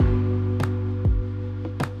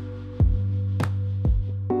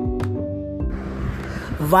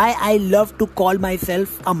why I love to call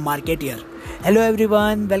myself a marketeer. Hello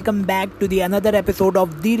everyone, welcome back to the another episode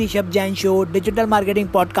of the Rishabh Jain Show, digital marketing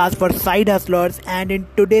podcast for side hustlers. And in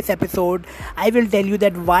today's episode, I will tell you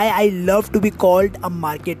that why I love to be called a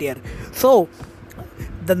marketeer. So,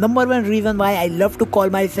 the number one reason why I love to call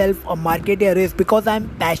myself a marketer is because I am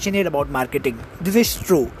passionate about marketing. This is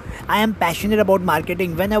true. I am passionate about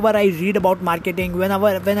marketing. Whenever I read about marketing,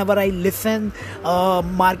 whenever I listen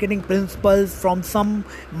marketing principles from some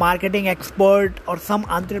marketing expert or some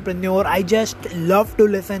entrepreneur, I just love to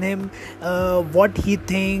listen him what he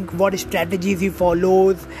think, what strategies he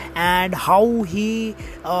follows, and how he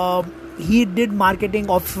did marketing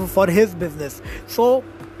for his business. So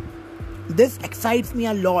this excites me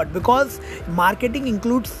a lot because marketing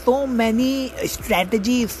includes so many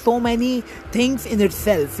strategies, so many things in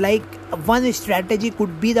itself. Like one strategy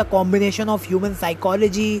could be the combination of human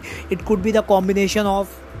psychology. It could be the combination of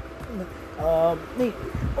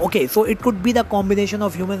it could be the combination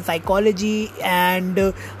of human psychology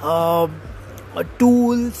and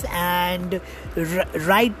tools and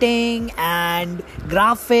writing and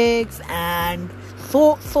graphics, and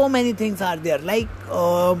so many things are there. Like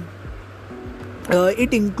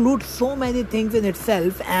it includes so many things in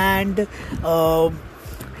itself, and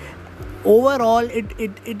overall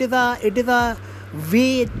it is a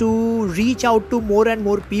way to reach out to more and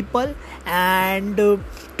more people, and to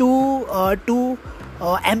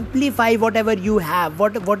amplify whatever you have,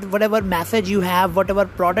 whatever message you have, whatever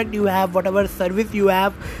product you have, whatever service you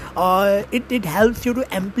have. It helps you to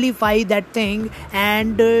amplify that thing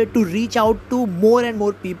and to reach out to more and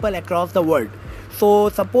more people across the world. So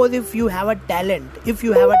suppose if you have a talent and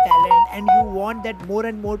you want that more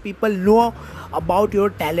and more people know about your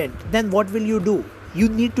talent, then what will you do? You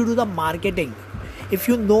need to do the marketing. If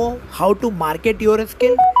you know how to market your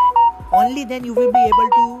skill, only then you will be able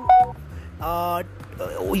to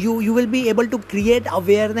you will be able to create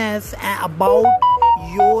awareness about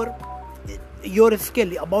your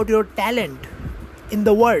skill, about your talent in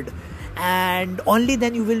the world. And only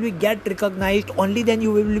then you will be get recognized, only then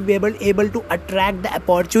you will be able to attract the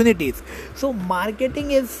opportunities. So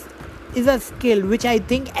marketing is a skill which I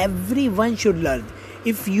think everyone should learn.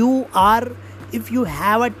 If you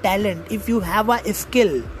have a talent, if you have a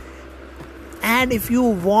skill, and if you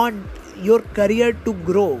want your career to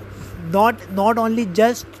grow, not only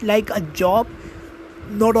just like a job,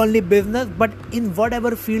 not only business, but in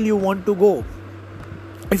whatever field you want to go,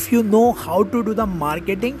 if you know how to do the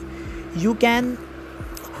marketing, you can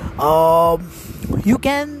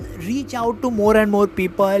reach out to more and more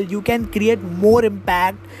people. You can create more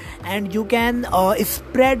impact, and you can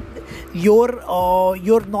spread your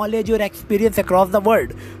knowledge, your experience across the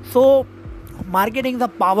world. So marketing is a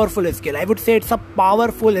powerful skill. I would say it's a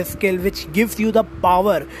powerful skill which gives you the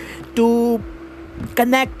power to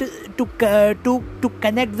connect with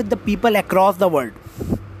the people across the world.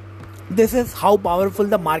 This is how powerful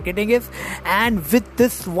the marketing is, and with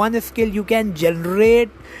this one skill you can generate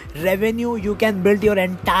revenue. You can build your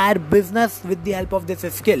entire business with the help of this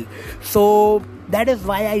skill. So that is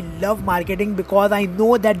why I love marketing, because I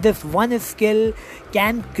know that this one skill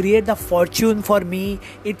can create the fortune for me.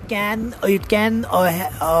 It gives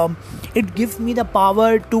me the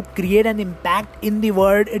power to create an impact in the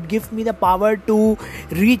world. It gives me the power to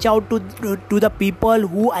reach out to the people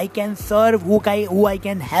who I can serve, who I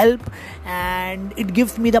can help, and it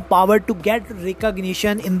gives me the power to get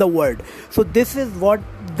recognition in the world. So this is what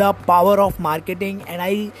the power of marketing, and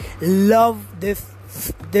I love this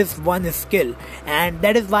one skill, and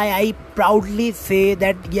that is why I proudly say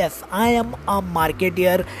that yes, I am a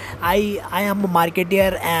marketer. I am a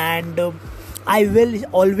marketer, and I will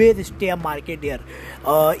always stay a marketer.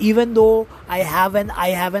 Even though I have an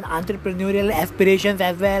entrepreneurial aspirations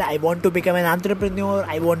as well. I want to become an entrepreneur.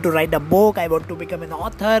 I want to write a book. I want to become an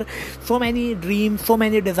author. So many dreams, so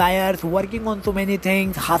many desires, working on so many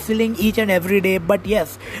things, hustling each and every day. But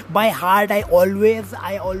yes, by heart, I always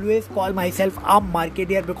call myself a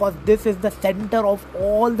marketer, because this is the center of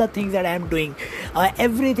all the things that I am doing.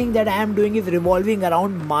 Everything that I am doing is revolving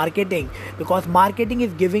around marketing, because marketing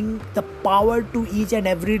is giving the power to each and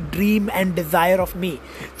every dream and desire of me.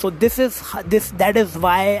 So that is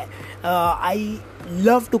why I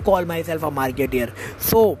love to call myself a marketer.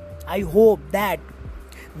 So I hope that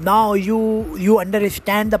now you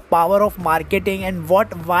understand the power of marketing and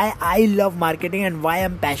why I love marketing and why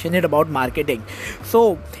I'm passionate about marketing.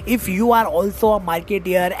 So if you are also a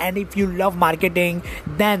marketeer and if you love marketing,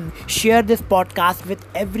 then share this podcast with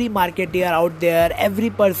every marketeer out there, every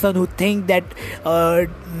person who think that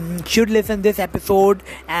should listen this episode.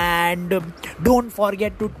 And don't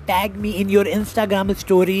forget to tag me in your Instagram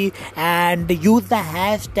story and use the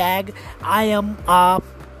hashtag I am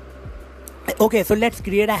okay. So let's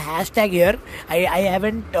create a hashtag here. I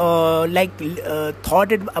haven't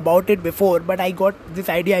thought about it before, but I got this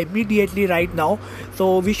idea immediately right now.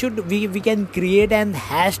 So we can create an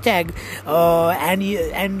hashtag, and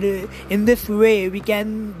in this way we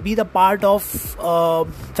can be the part of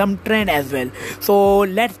some trend as well. So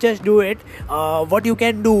let's just do it. What you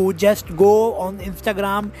can do, just go on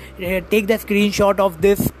Instagram, take the screenshot of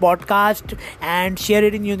this podcast and share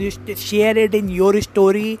it in your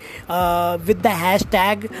story with the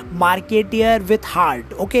hashtag marketeer with heart.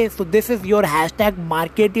 Okay, so this is your hashtag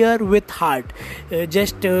marketeer with heart.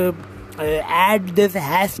 Just add this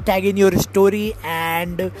hashtag in your story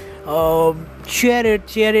and share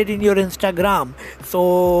it in your Instagram.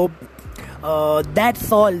 So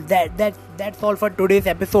that's all. That's all for today's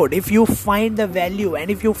episode. If you find the value and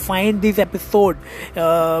if you find this episode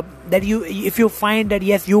if you find that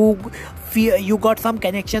yes, you got some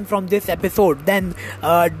connection from this episode, then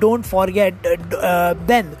don't forget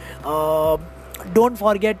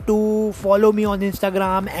to follow me on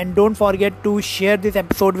Instagram, and don't forget to share this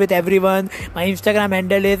episode with everyone. My Instagram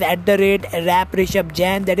handle is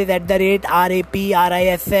 @RapRishabJain, that is @RapRishABH.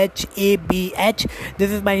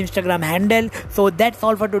 This is my Instagram handle. So that's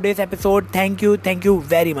all for today's episode. Thank you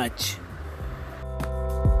very much.